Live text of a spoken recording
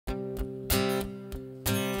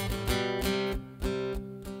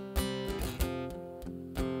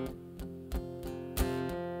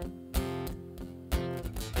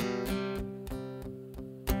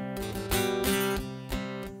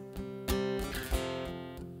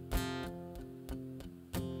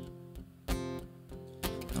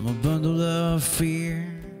I'm a bundle of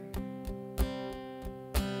fear.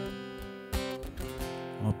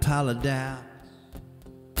 I'm a pile of doubt.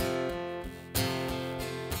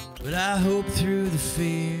 But I hope through the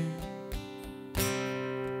fear,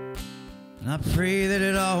 and I pray that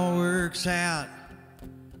it all works out.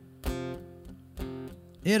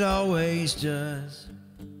 It always does.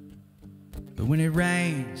 But when it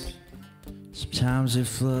rains, sometimes it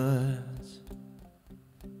floods.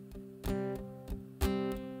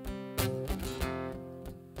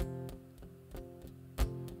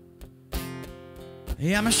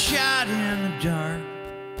 Yeah, I'm a shot in the dark.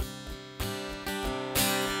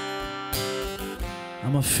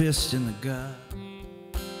 I'm a fist in the gut.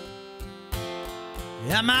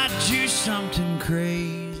 Yeah, I might do something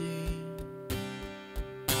crazy,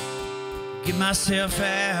 get myself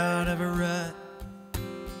out of a rut.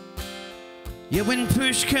 Yeah, when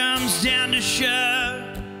push comes down to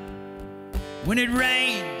shove, when it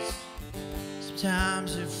rains,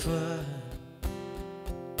 sometimes it floods.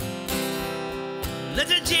 Let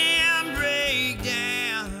the dam break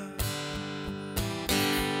down,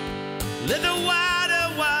 let the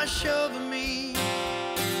water wash over me.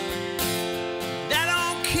 I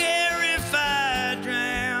don't care if I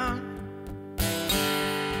drown,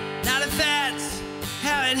 not if that's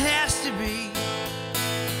how it has to be.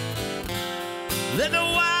 Let the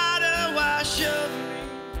water wash over me.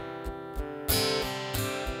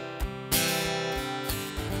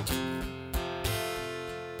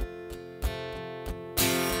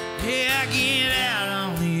 Yeah, I get out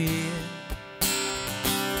on the edge,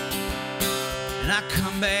 and I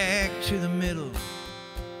come back to the middle,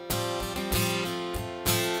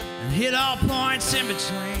 and hit all points in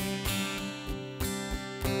between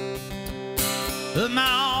of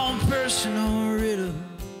my own personal riddle.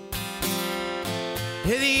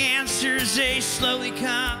 Yeah, the answers, they slowly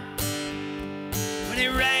come. When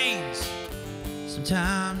it rains,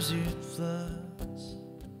 sometimes it floods.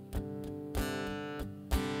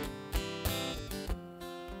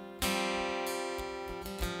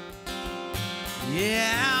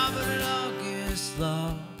 Yeah, but it all gets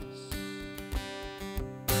lost.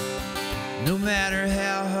 No matter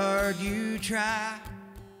how hard you try,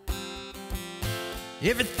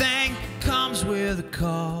 everything comes with a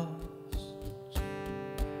cost.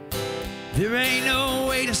 There ain't no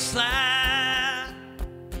way to slide.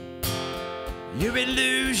 Your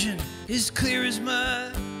illusion is clear as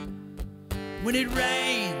mud. When it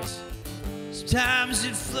rains, sometimes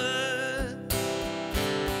it floods.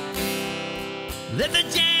 Let the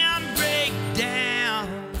dam break down,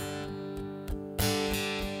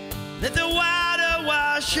 let the water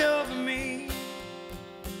wash over me.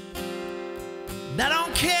 I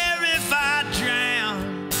don't care if I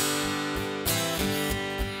drown,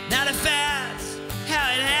 not if that's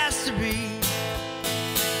how it has to be.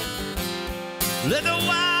 Let the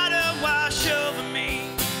water wash over me.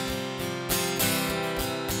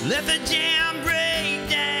 Let the dam break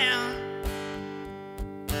down,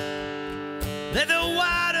 let the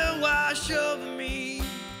water wash over me.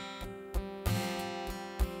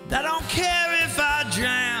 I don't care if I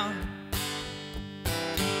drown,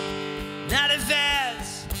 not if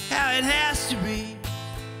that's how it has to be.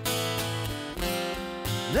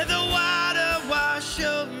 Let the water wash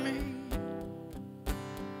over me.